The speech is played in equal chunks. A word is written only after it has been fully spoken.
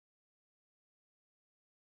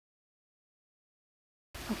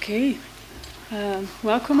Okay.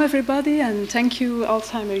 Welcome everybody, and thank you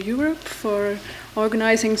Alzheimer Europe for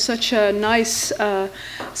organizing such a nice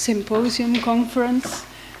symposium conference.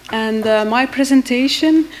 And my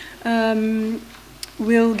presentation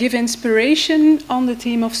will give inspiration on the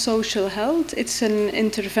theme of social health. It's an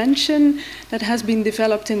intervention that has been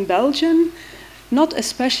developed in Belgium, not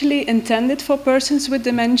especially intended for persons with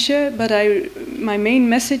dementia, but my main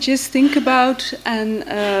message is think about, and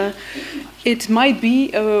it might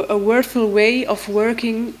be a worthwhile way of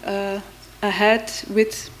working ahead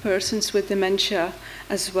with persons with dementia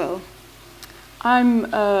as well. I'm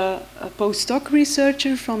a postdoc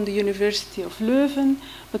researcher from the University of Leuven,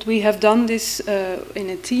 but we have done this in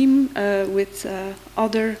a team with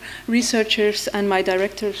other researchers and my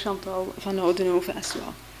director Chantal van Oudenhoven as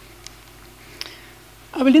well.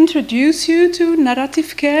 I will introduce you to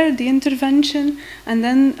narrative care, the intervention, and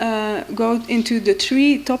then go into the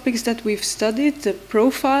three topics that we've studied: the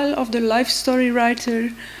profile of the life story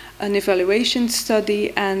writer, an evaluation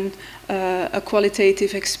study, and a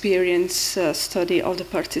qualitative experience study of the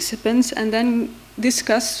participants, and then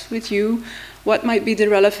discuss with you what might be the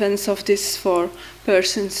relevance of this for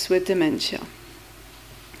persons with dementia.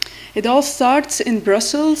 It all starts in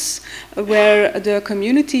Brussels, where the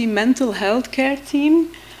community mental health care team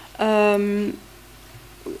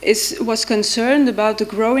was concerned about the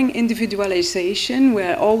growing individualization,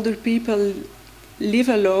 where older people live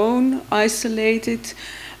alone, isolated,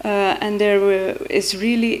 and there is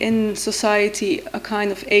really in society a kind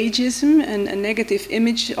of ageism and a negative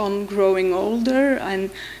image on growing older and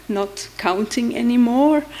not counting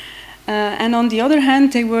anymore. And on the other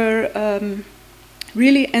hand, they were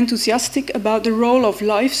really enthusiastic about the role of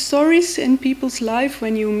life stories in people's life.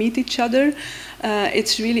 When you meet each other,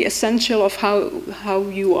 it's really essential of how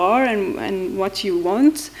you are and what you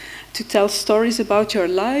want, to tell stories about your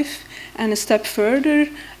life, and a step further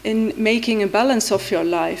in making a balance of your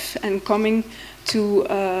life and coming to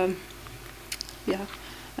an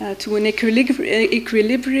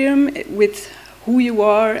equilibrium with who you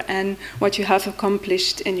are and what you have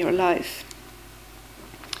accomplished in your life.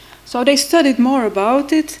 So they studied more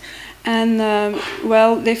about it, and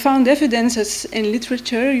well, they found evidences in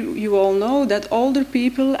literature. You all know that older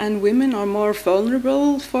people and women are more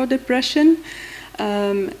vulnerable for depression.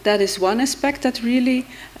 That is one aspect that really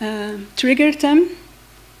triggered them.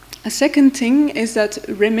 A second thing is that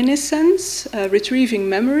reminiscence, retrieving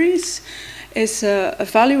memories, is a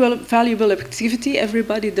valuable activity.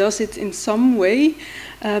 Everybody does it in some way.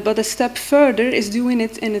 But a step further is doing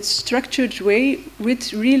it in a structured way,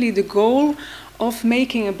 with really the goal of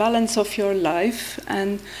making a balance of your life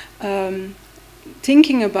and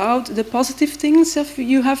thinking about the positive things that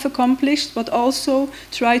you have accomplished, but also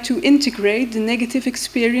try to integrate the negative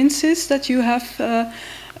experiences that you have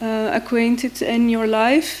acquainted in your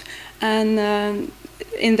life, and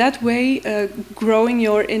in that way growing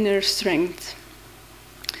your inner strength.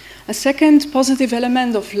 A second positive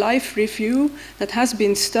element of life review that has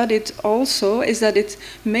been studied also is that it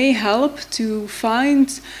may help to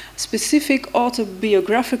find specific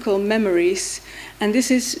autobiographical memories, and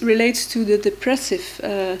this relates to the depressive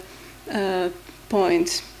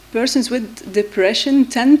point. Persons with depression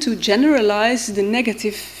tend to generalize the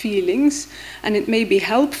negative feelings, and it may be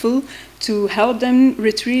helpful to help them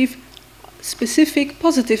retrieve specific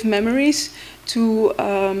positive memories to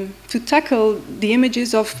tackle the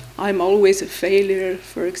images of "I'm always a failure,"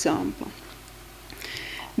 for example.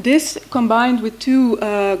 This, combined with two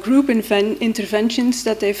group interventions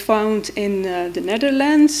that they found in the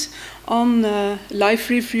Netherlands on life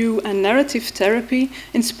review and narrative therapy,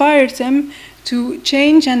 inspired them to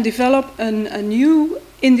change and develop a new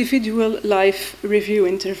individual life review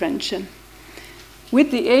intervention.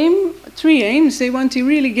 With the three aims: they want to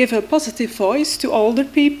really give a positive voice to older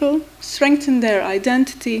people, strengthen their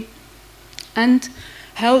identity, and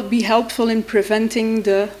be helpful in preventing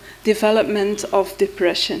the development of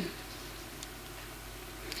depression.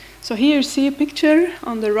 So here you see a picture.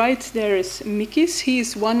 On the right there is Mikis. He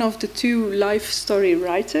is one of the two life story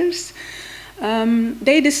writers.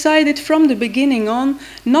 They decided from the beginning on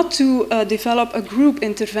not to develop a group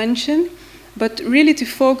intervention, but really to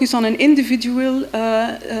focus on an individual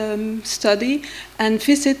study and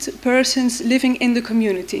visit persons living in the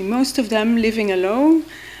community, most of them living alone.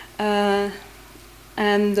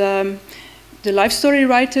 The life story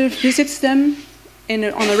writer visits them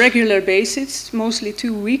on a regular basis, mostly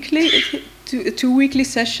two weekly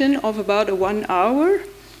session of about 1 hour.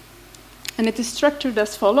 And it is structured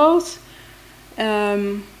as follows.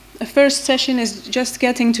 A first session is just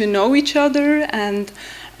getting to know each other and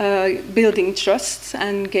building trust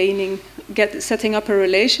and setting up a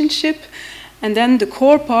relationship. And then the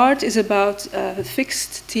core part is about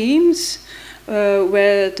fixed themes,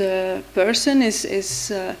 where the person is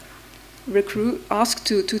asked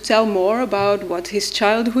to tell more about what his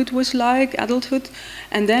childhood was like, adulthood,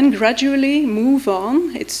 and then gradually move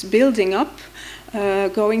on. It's building up,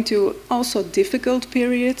 going to also difficult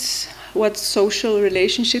periods, what social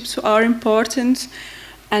relationships are important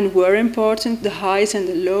and were important, the highs and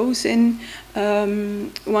the lows in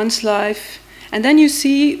one's life. And then you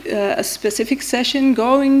see a specific session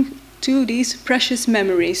going to these precious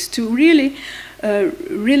memories, to really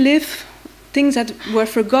relive things that were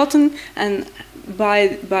forgotten, and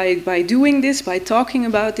by doing this, by talking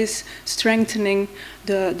about this, strengthening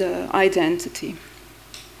the identity.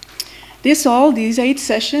 These 8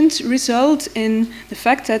 sessions result in the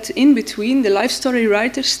fact that in between the life story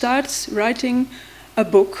writer starts writing a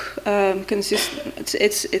book.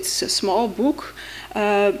 It's a small book,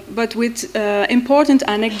 but with important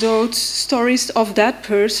anecdotes, stories of that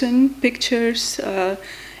person, pictures.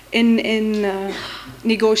 In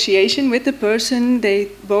negotiation with the person, they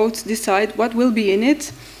both decide what will be in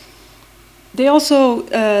it. They also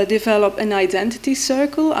develop an identity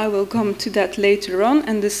circle. I will come to that later on.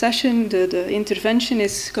 And the session, the intervention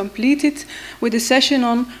is completed with a session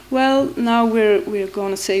on, well, now we're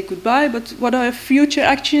going to say goodbye, but what are future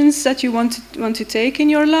actions that you want to take in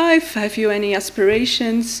your life? Have you any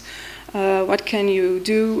aspirations? What can you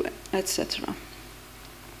do, etc.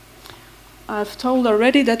 I've told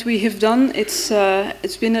already that we have done, it's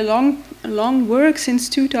been a long work. Since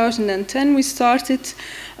 2010 we started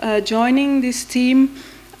joining this team,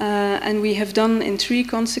 and we have done in 3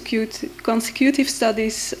 consecutive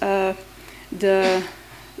studies the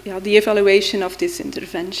evaluation of this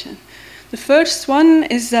intervention. The first one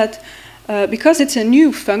is that because it's a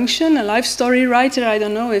new function, a life story writer, I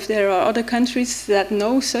don't know if there are other countries that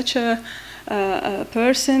know such a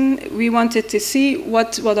person, we wanted to see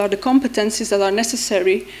what are the competencies that are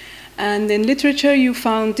necessary. And in literature you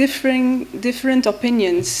found different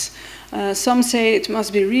opinions. Some say it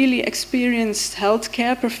must be really experienced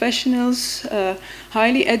healthcare professionals,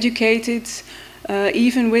 highly educated,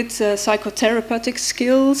 even with psychotherapeutic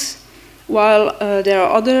skills, while there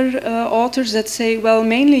are other authors that say, well,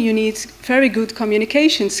 mainly you need very good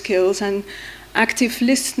communication skills and active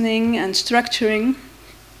listening and structuring.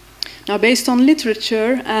 Now, based on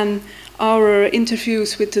literature and our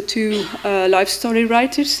interviews with the 2 life story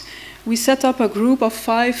writers, we set up a group of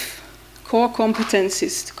 5 core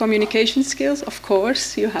competencies. Communication skills, of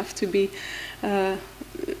course, you have to be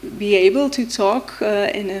able to talk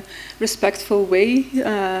in a respectful way,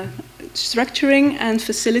 structuring and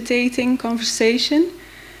facilitating conversation,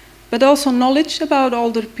 but also knowledge about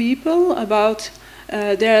older people, about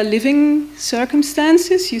their living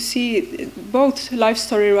circumstances. You see, both life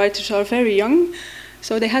story writers are very young,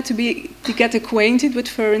 so they had to get acquainted with,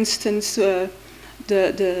 for instance,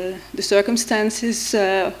 the circumstances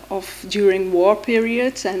of during war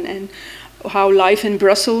periods and how life in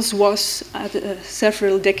Brussels was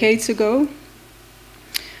several decades ago.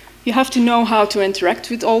 You have to know how to interact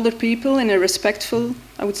with older people in a respectful,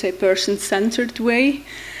 I would say, person-centered way,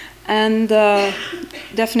 and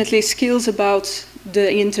definitely skills about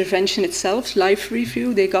the intervention itself, life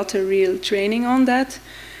review. They got a real training on that.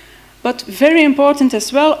 But very important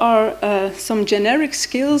as well are some generic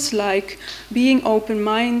skills like being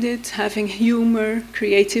open-minded, having humor,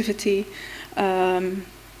 creativity,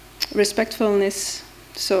 respectfulness.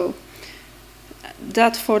 So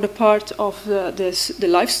that for the part of the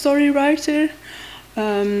life story writer.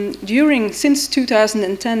 Since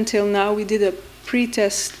 2010 till now, we did a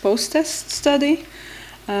pre-test, post-test study.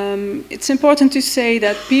 It's important to say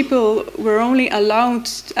that people were only allowed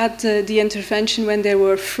at the intervention when they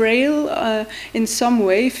were frail in some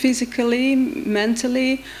way, physically,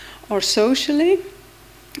 mentally, or socially.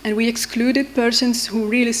 And we excluded persons who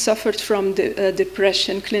really suffered from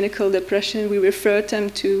depression, clinical depression. We referred them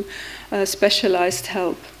to specialized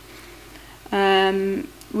help.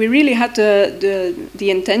 We really had the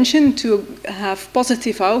intention to have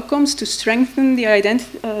positive outcomes, to strengthen the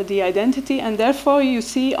identity, and therefore you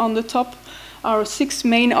see on the top our 6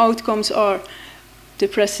 main outcomes are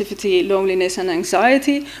depressivity, loneliness, and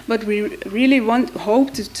anxiety, but we really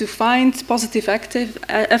hoped to find positive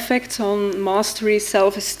effects on mastery,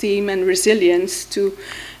 self-esteem, and resilience to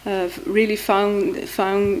really found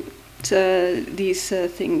these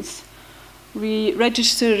things. We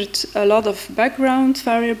registered a lot of background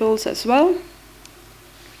variables as well.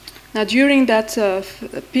 Now, during that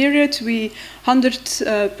period,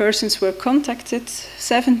 100 persons were contacted,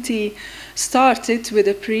 70 started with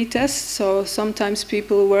a pre-test, so sometimes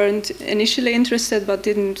people weren't initially interested but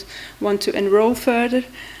didn't want to enroll further.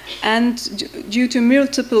 And due to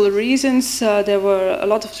multiple reasons, there were a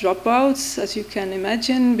lot of dropouts, as you can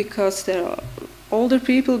imagine, because there are older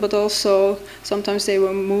people, but also sometimes they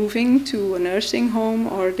were moving to a nursing home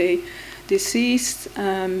or they deceased.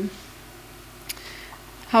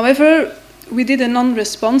 However, we did a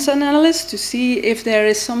non-response analysis to see if there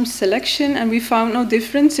is some selection, and we found no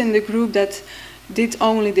difference in the group that did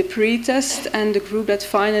only the pre-test and the group that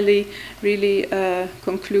finally really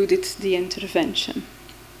concluded the intervention.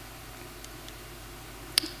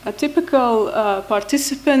 A typical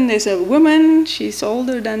participant is a woman. She's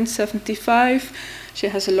older than 75. She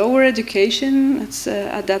has a lower education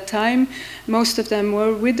at that time. Most of them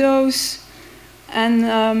were widows. And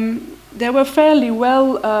they were fairly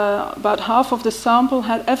well, about half of the sample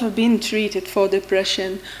had ever been treated for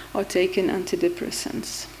depression or taken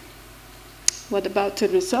antidepressants. What about the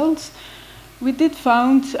results? We did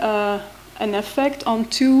find an effect on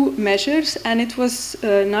 2 measures, and it was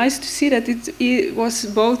nice to see that it was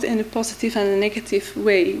both in a positive and a negative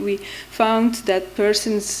way. We found that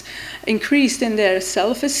persons increased in their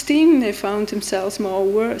self-esteem. They found themselves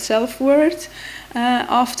more self-worth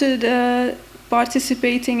after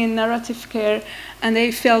participating in narrative care, and they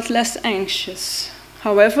felt less anxious.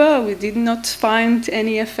 However, we did not find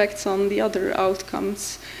any effects on the other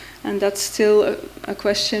outcomes, and that's still a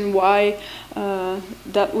question why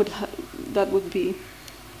that would be.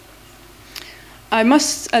 I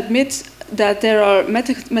must admit that there are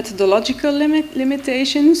methodological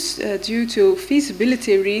limitations due to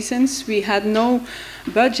feasibility reasons. We had no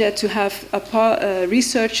budget to have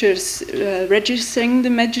researchers registering the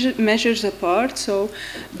measures apart, so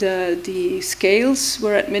the scales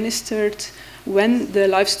were administered when the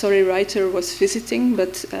life story writer was visiting,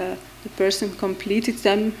 but the person completed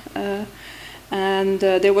them, and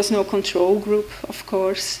there was no control group, of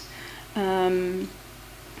course.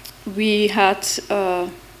 We had,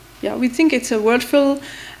 we think it's a worthwhile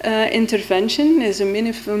intervention. It's a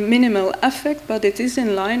minimal effect, but it is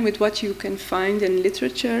in line with what you can find in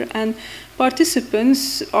literature, and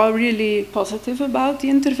participants are really positive about the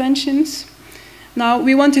interventions. Now,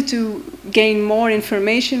 we wanted to gain more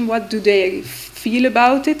information. What do they feel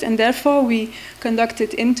about it? And therefore, we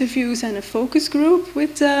conducted interviews and a focus group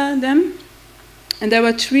with them. And there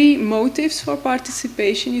were 3 motives for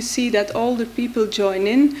participation. You see that older people join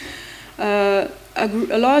in.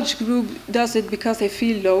 A large group does it because they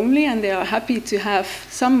feel lonely and they are happy to have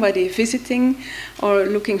somebody visiting or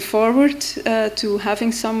looking forward to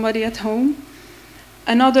having somebody at home.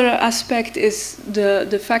 Another aspect is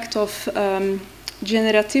the fact of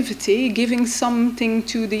generativity, giving something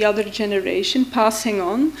to the other generation, passing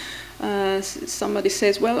on. Somebody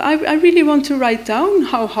says, well, I really want to write down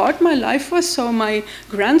how hard my life was so my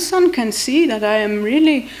grandson can see that I am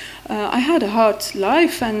really, I had a hard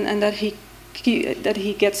life, and that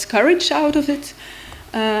he gets courage out of it.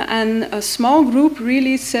 And a small group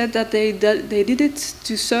really said that they did it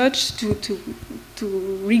to search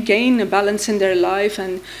to regain a balance in their life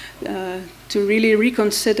and to really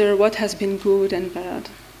reconsider what has been good and bad.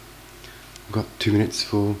 We've got 2 minutes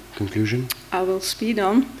for conclusion. I will speed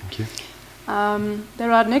on. Thank you.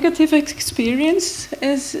 There are negative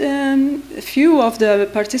experiences. A few of the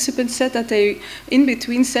participants said that they, in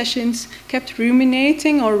between sessions, kept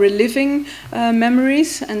ruminating or reliving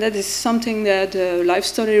memories, and that is something that a life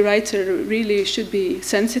story writer really should be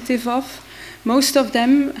sensitive of. Most of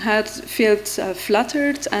them had felt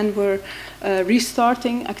flattered and were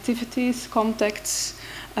restarting activities, contacts,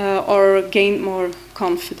 or gained more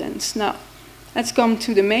confidence. Now, let's come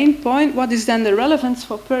to the main point. What is then the relevance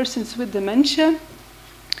for persons with dementia?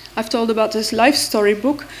 I've told about this life story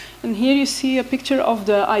book, and here you see a picture of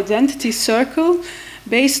the identity circle.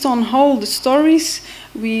 Based on all the stories,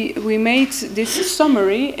 we made this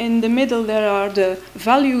summary. In the middle there are the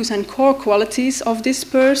values and core qualities of this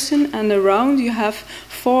person, and around you have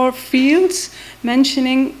 4 fields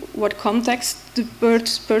mentioning what context the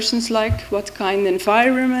person's like, what kind of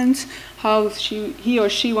environment, how he or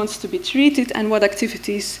she wants to be treated, and what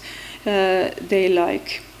activities they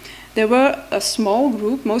like. There were a small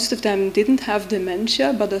group, most of them didn't have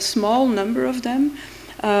dementia, but a small number of them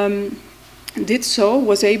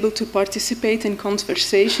was able to participate in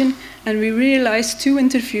conversation, and we realized 2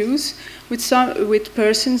 interviews with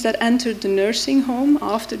persons that entered the nursing home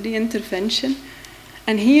after the intervention.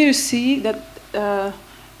 And here you see that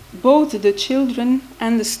both the children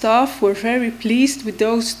and the staff were very pleased with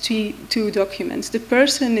those 2 documents. The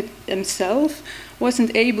person himself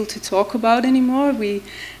wasn't able to talk about anymore. We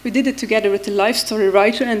did it together with the life story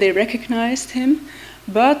writer, and they recognized him.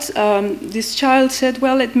 But this child said,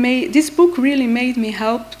 well, this book really made me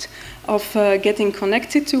helped of getting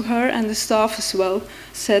connected to her, and the staff as well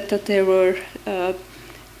said that they were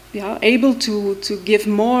able to give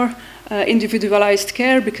more individualized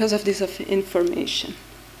care because of this information.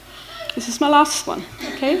 This is my last one,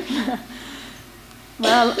 okay?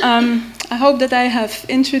 Well, I hope that I have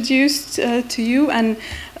introduced to you and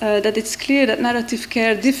that it's clear that narrative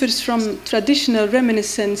care differs from traditional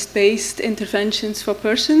reminiscence-based interventions for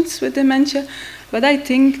persons with dementia, but I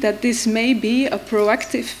think that this may be a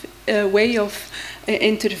proactive way of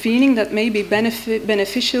intervening that may be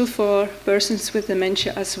beneficial for persons with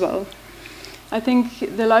dementia as well. I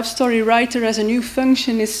think the life story writer as a new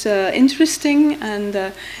function is interesting,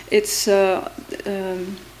 and it's a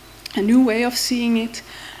new way of seeing it.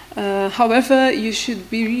 However, you should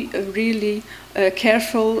be really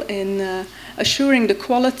careful in assuring the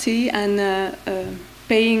quality and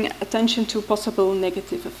paying attention to possible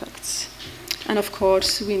negative effects. And of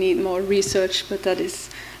course, we need more research, but that is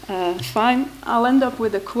fine. I'll end up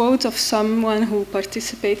with a quote of someone who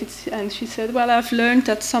participated, and she said, well, I've learned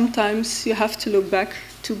that sometimes you have to look back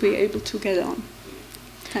to be able to get on.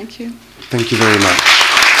 Thank you. Thank you very much.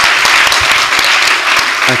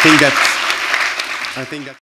 I think that